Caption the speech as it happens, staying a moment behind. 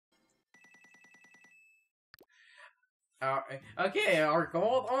Okay, our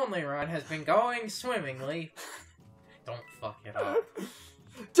gold-only run has been going swimmingly. Don't fuck it up.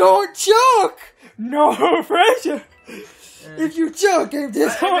 Don't choke! No pressure! If you choke, I'm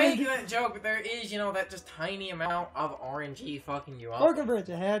disappointed. I'm making that joke, but there is, you know, that just tiny amount of RNG fucking you up. Broken bridge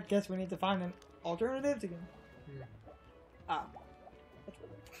ahead. Guess we need to find an alternative again. Ah.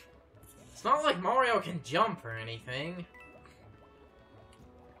 It's not like Mario can jump or anything.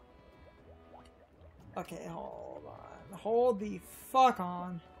 Okay, hold on. Hold the fuck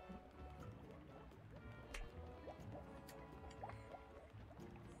on.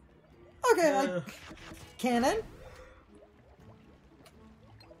 Okay, like... Cannon?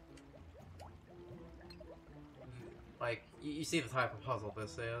 Like, you see the type of puzzle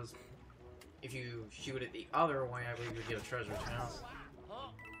this is. If you shoot it the other way, I believe you get a treasure chest.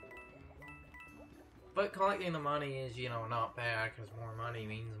 But collecting the money is, you know, not bad, because more money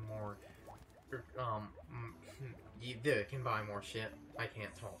means more... you can buy more shit. I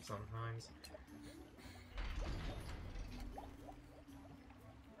can't talk sometimes.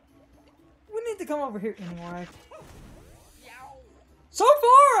 We need to come over here anyway. So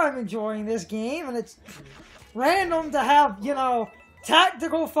far, I'm enjoying this game, and it's random to have, you know,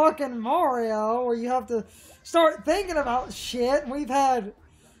 tactical fucking Mario, where you have to start thinking about shit. We've had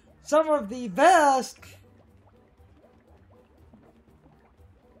some of the best...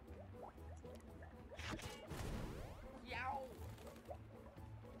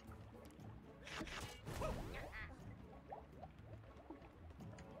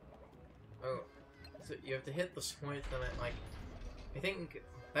 Oh, so you have to hit the switch and then, like, I think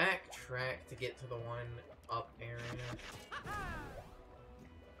backtrack to get to the one up area.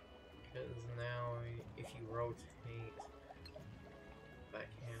 Because now, if you rotate that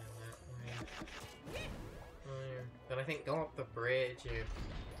cannon that way, then I think go up the bridge.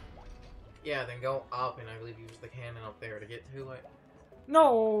 Yeah, then go up, and I believe use the cannon up there to get to it.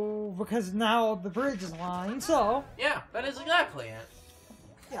 No, because now the bridge is lined, so... Yeah, that is exactly it.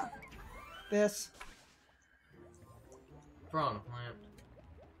 Yeah. This. Piranha plant.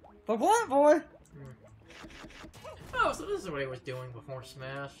 The plant boy! Oh, so this is what he was doing before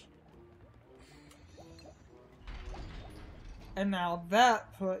Smash. And now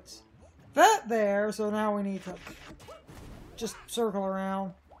that puts that there, so now we need to just circle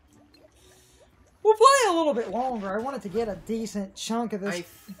around. We'll play a little bit longer. I wanted to get a decent chunk of this. I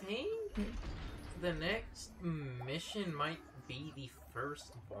think the next mission might be the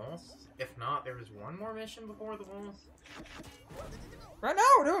first boss. If not, there is one more mission before the boss. Right now,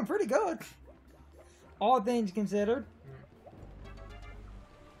 we're doing pretty good. All things considered.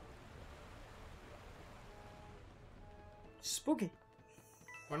 Spooky.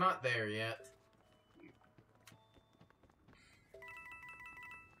 We're not there yet.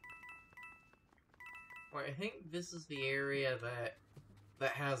 Wait, I think this is the area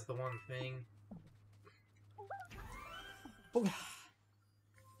that has the one thing.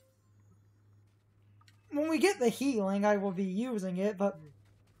 When we get the healing, I will be using it, but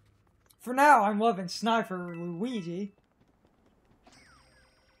for now, I'm loving Sniper Luigi.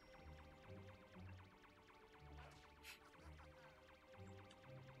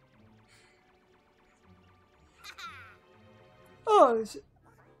 Oh,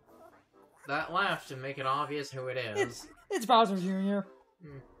 That laugh should make it obvious who it is. It's Bowser Jr.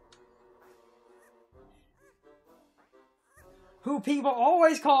 Who people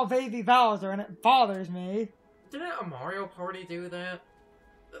always call Baby Bowser, and it bothers me. Didn't a Mario Party do that?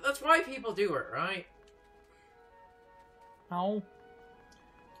 That's why people do it, right? No.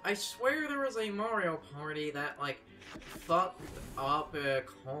 I swear there was a Mario Party that, like, fucked up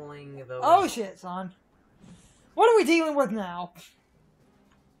calling the... Oh shit, son. What are we dealing with now?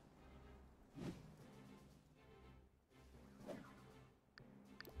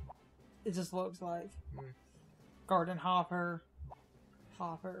 It just looks like Garden Hopper.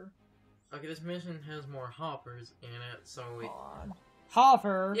 Okay, this mission has more hoppers in it, so it...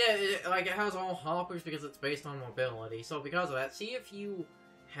 Hopper? Yeah, it has all hoppers because it's based on mobility. So because of that, see if you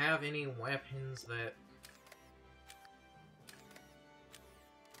have any weapons that...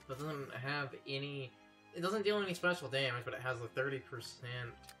 doesn't have any... It doesn't deal any special damage, but it has a 30%...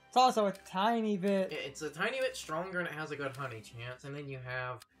 It's also a tiny bit... It's a tiny bit stronger and it has a good honey chance, and then you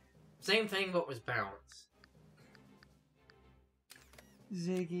have... Same thing, but with balance.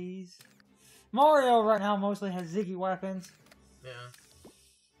 Ziggy's. Mario right now mostly has Ziggy weapons. Yeah.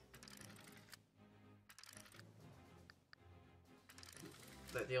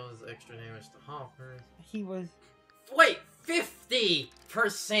 That deals extra damage to hoppers. He was... Wait! 50%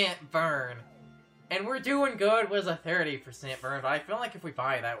 burn! And we're doing good with a 30% burn, but I feel like if we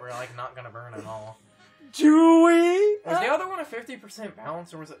buy that, we're, like, not gonna burn at all. Chewy! Was the other one a 50%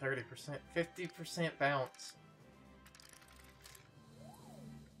 bounce or was it 30%? 50% bounce.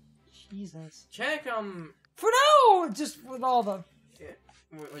 Jesus. Check, For now, just with all the...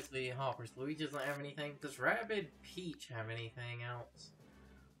 What's the hoppers? Luigi doesn't have anything. Does Rabbid Peach have anything else?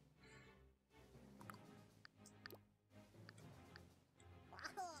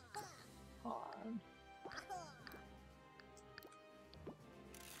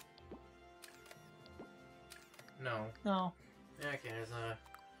 No. No. Okay, there's the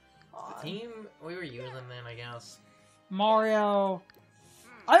team we were using then, I guess. Mario.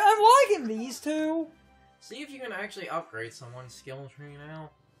 I'm liking these two. See if you can actually upgrade someone's skill tree now.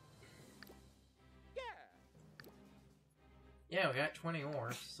 Yeah, we got 20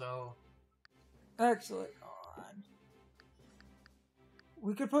 ores, so... Actually,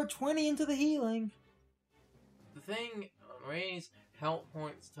 we could put 20 into the healing. The thing, raise health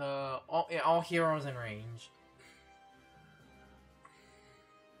points to all heroes in range.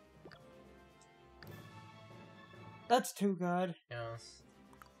 That's too good. Yes.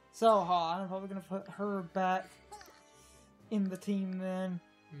 So hot. I'm probably gonna put her back in the team then.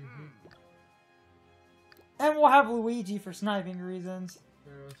 Mm-hmm. And we'll have Luigi for sniping reasons.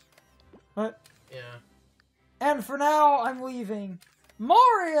 Yes. But yeah. And for now, I'm leaving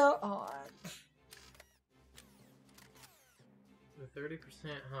Mario on. The 30%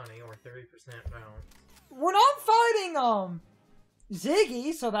 honey or 30% bounce. We're not fighting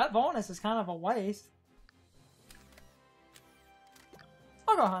Ziggy, so that bonus is kind of a waste.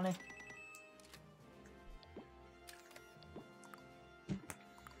 I'll go honey.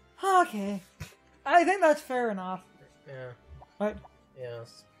 Okay. I think that's fair enough. Yeah. But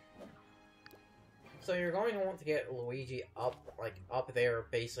yes. So you're going to want to get Luigi up there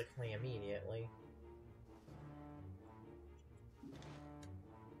basically immediately.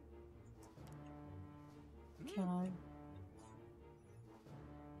 Can I?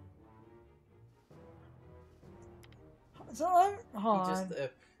 So I'm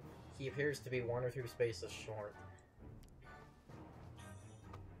He appears to be 1 or 2 spaces short.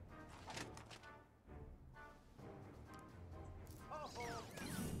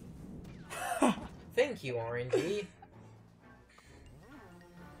 Thank you, RNG.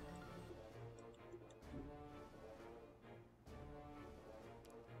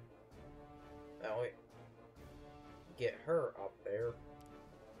 That way, get her up there.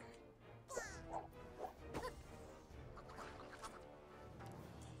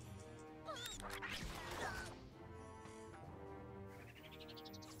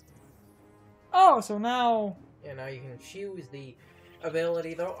 Oh, so now... Yeah, now you can choose the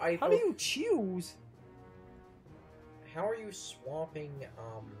ability, though. How do you choose? How are you swapping,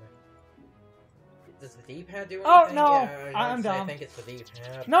 Does the D-pad do anything? Oh, no! Yeah, I'm dumb. I think it's the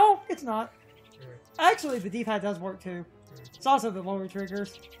D-pad. No, it's not. Mm. Actually, the D-pad does work, too. Mm. It's also the lower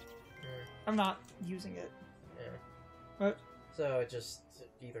triggers. Mm. I'm not using it. Yeah. But... So, just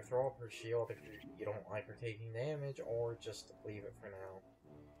either throw up her shield if you don't like her taking damage, or just leave it for now.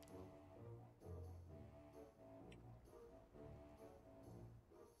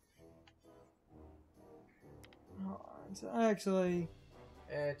 So actually...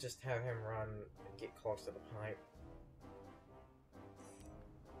 Just have him run, get close to the pipe.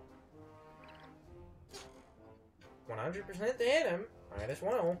 %100% to hit him. Might as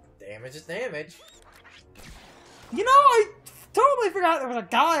well. Damage is damage. You know, I totally forgot there was a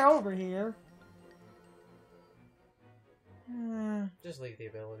guy over here. Just leave the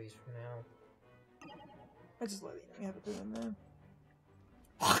abilities for now. I just let you have it in there.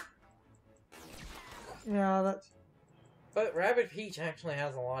 Yeah, that's... But Rabbid Peach actually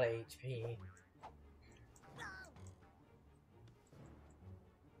has a lot of HP.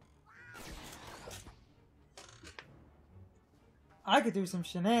 I could do some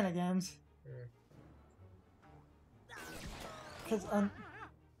shenanigans. Because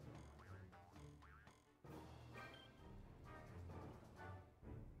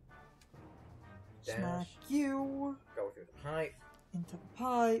smack you. Go through the pipe. Into the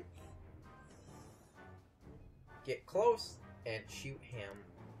pipe. Get close and shoot him.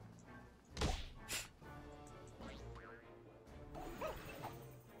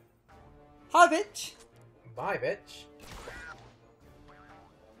 Hi, bitch. Bye, bitch.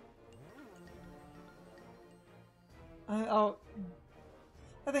 I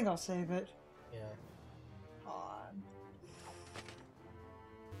think I'll save it. Yeah. On.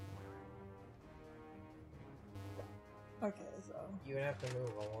 Okay, so You would have to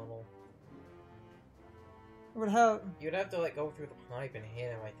move a little. it would help. You'd have to like go through the pipe and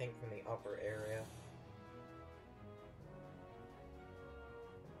hit him, I think, from the upper area.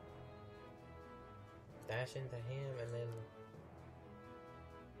 dash into him, and then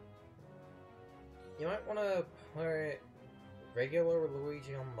you might want to put regular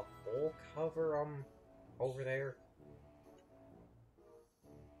Luigi on the full cover over there.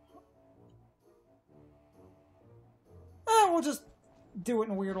 We'll just do it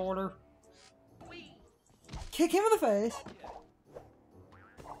in a weird order. Kick him in the face.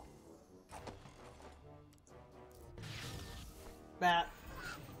 That.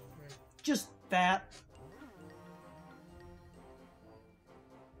 Just that.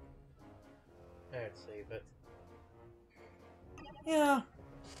 Let's see, but yeah,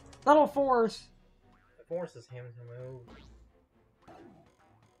 that'll force. it forces him to move.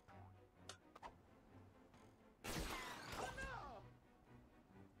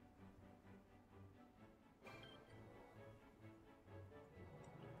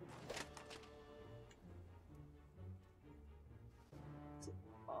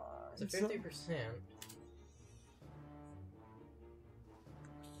 It's a 50%.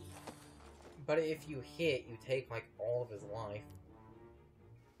 But if you hit, you take, like, all of his life.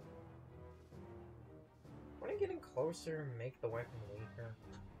 Want to get in closer and make the weapon weaker?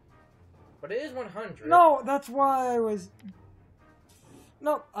 But it is 100. No, that's why I was...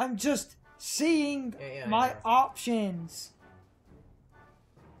 No, I'm just seeing my options.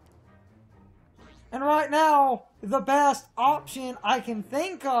 And right now, the best option I can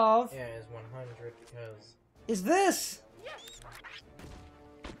think of... Yeah, is 100 because... is this!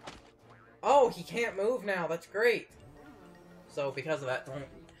 Oh, he can't move now. That's great. So, because of that, don't...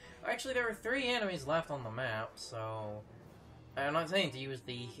 Actually, there are 3 enemies left on the map, so... I'm not saying to use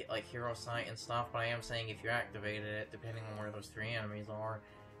the, like, hero sight and stuff, but I am saying if you activated it, depending on where those 3 enemies are,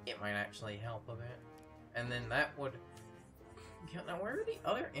 it might actually help a bit. And then that would... Now, where are the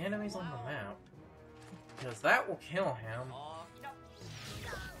other enemies on the map? Because that will kill him.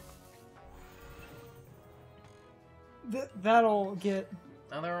 That'll get...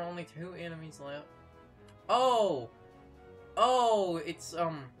 Now there are only 2 enemies left. Oh! Oh, it's,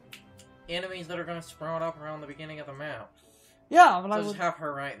 enemies that are gonna sprout up around the beginning of the map. Yeah, but so I would... just have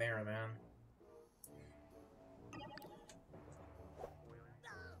her right there, then.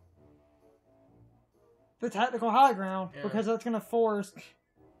 The tactical high ground, Yeah. because that's gonna force...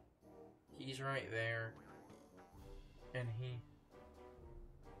 He's right there. And he...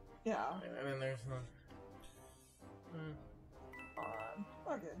 Yeah. And then there's the...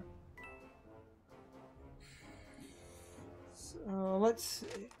 Okay. So, let's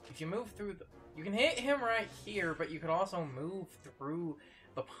see. If you move through the... You can hit him right here, but you could also move through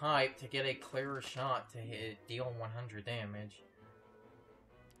the pipe to get a clearer shot to deal 100 damage.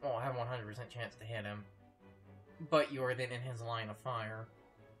 Well, I have 100% chance to hit him. But you're then in his line of fire.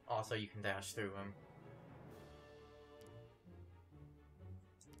 Also, you can dash through him.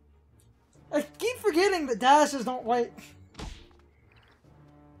 I keep forgetting that dashes don't wait.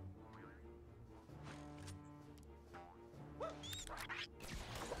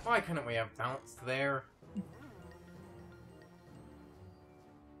 Why couldn't we have bounced there?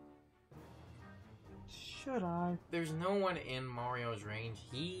 Should I? There's no one in Mario's range.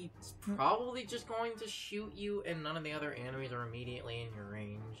 He's probably just going to shoot you, and none of the other enemies are immediately in your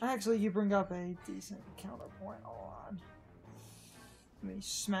range. Actually, you bring up a decent counterpoint. Hold on. Let me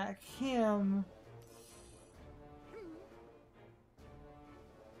smack him.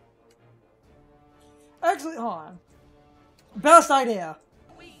 Actually, hold on. Best idea.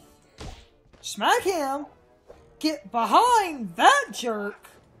 Smack him. Get behind that jerk.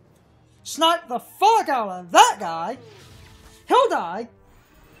 Snipe the fuck out of that guy. He'll die.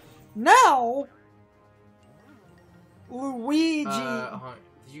 Now, Luigi.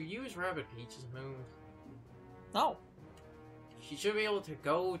 Did you use Rabbid Peach's move? No. She should be able to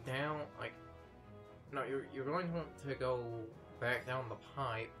go down, like... No, you're going to want to go back down the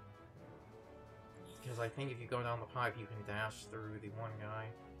pipe. Because I think if you go down the pipe, you can dash through the one guy.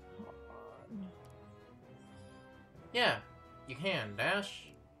 Yeah, you can.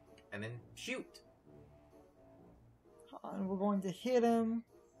 Dash, and then shoot. And we're going to hit him.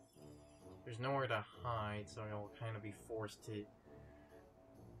 There's nowhere to hide, so you'll kind of be forced to...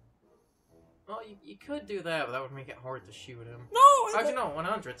 Well, you could do that, but that would make it hard to shoot him. No! Actually, no,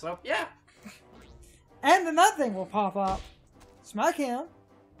 100, so yeah! And then that thing will pop up. Smack him.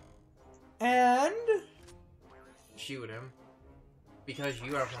 And... shoot him. Because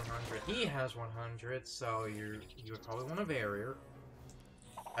you have 100, he has 100, so you would probably want a barrier.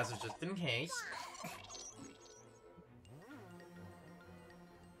 As a just in case.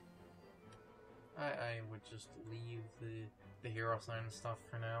 I would just leave the hero sign and stuff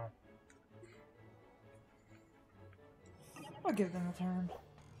for now. I'll give them a turn.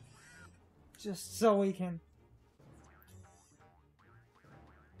 just so we can...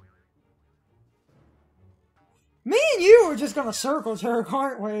 Me and you are just gonna circle jerk,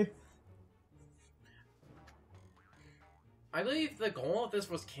 aren't we? I believe the goal of this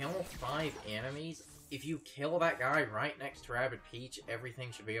was kill 5 enemies. If you kill that guy right next to Rabbid Peach,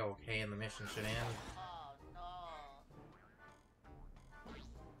 everything should be okay and the mission should end.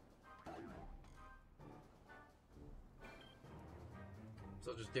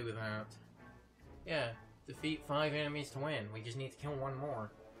 So just do that. Yeah, defeat 5 enemies to win. We just need to kill 1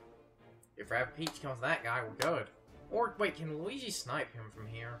 more. If Rabbid Peach kills that guy, we're good. Or, wait, can Luigi snipe him from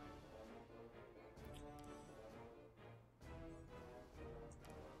here?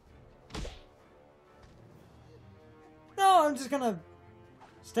 No, I'm just gonna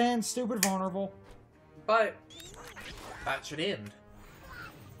stand stupid vulnerable. But that should end.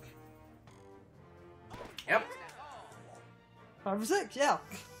 Yep. 5 or 6, yeah.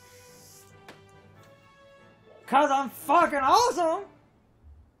 Cause I'm fucking awesome!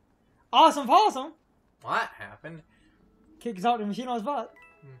 Awesome possum! What happened? Kicks out the machine on his butt.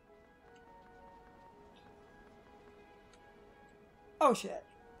 Oh shit.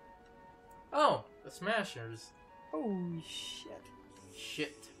 Oh, the Smashers. Oh shit.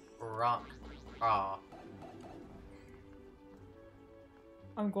 Shit. Rock. Ah.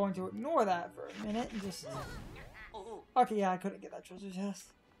 I'm going to ignore that for a minute and just... Okay, yeah, I couldn't get that treasure chest.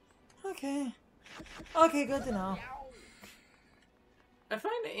 Okay. Okay, good to know. I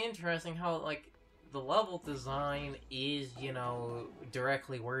find it interesting how, like, the level design is, you know,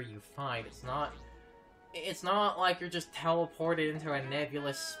 directly where you fight. It's not like you're just teleported into a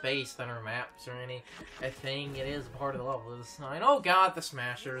nebulous space on our maps or anything. It is part of the level design. Oh god, the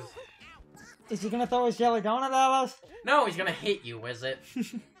Smashers. Is he gonna throw his jelly donut at us? No, he's gonna hit you, is it?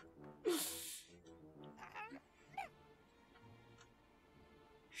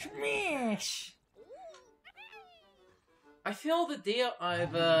 Smash! I feel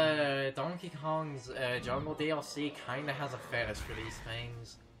the Donkey Kong's Jungle DLC kinda has a fetish for these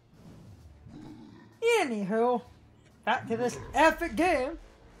things. Anywho, back to this epic game.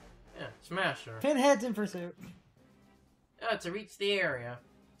 Yeah, Smasher. Pinheads in pursuit. To reach the area.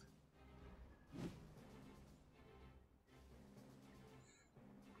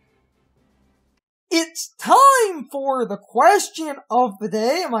 It's time for the question of the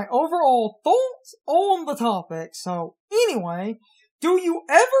day and my overall thoughts on the topic. So anyway, do you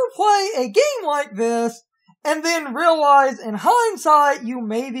ever play a game like this and then realize in hindsight you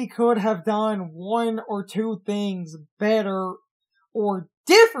maybe could have done 1 or 2 things better or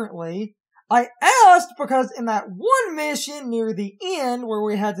differently? I asked because in that one mission near the end where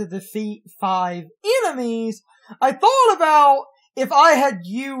we had to defeat 5 enemies, I thought about if I had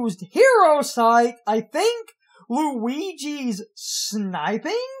used Hero Sight, I think Luigi's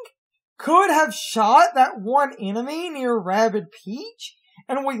sniping could have shot that one enemy near Rabbid Peach,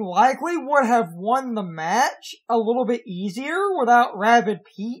 and we likely would have won the match a little bit easier without Rabbid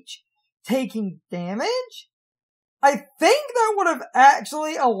Peach taking damage. I think that would have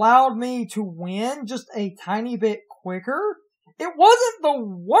actually allowed me to win just a tiny bit quicker. It wasn't the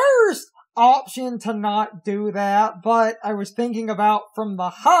worst option to not do that, but I was thinking about from the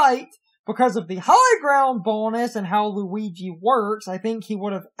height, because of the high ground bonus and how Luigi works, I think he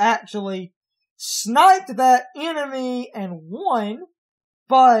would have actually sniped that enemy and won,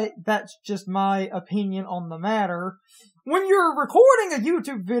 but that's just my opinion on the matter. When you're recording a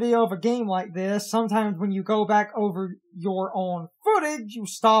YouTube video of a game like this, sometimes when you go back over your own footage, you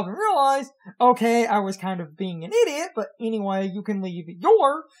stop and realize, okay, I was kind of being an idiot, but anyway, you can leave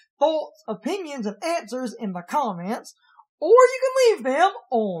your thoughts, opinions, and answers in the comments, or you can leave them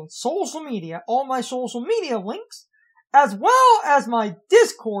on social media. All my social media links, as well as my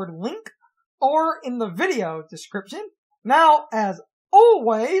Discord link, are in the video description. Now, as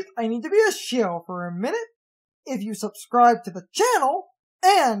always, I need to be a shill for a minute. If you subscribe to the channel,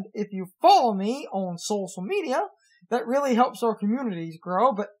 and if you follow me on social media, that really helps our communities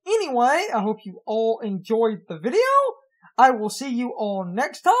grow. But anyway, I hope you all enjoyed the video. I will see you all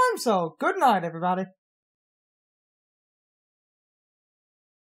next time, so good night, everybody.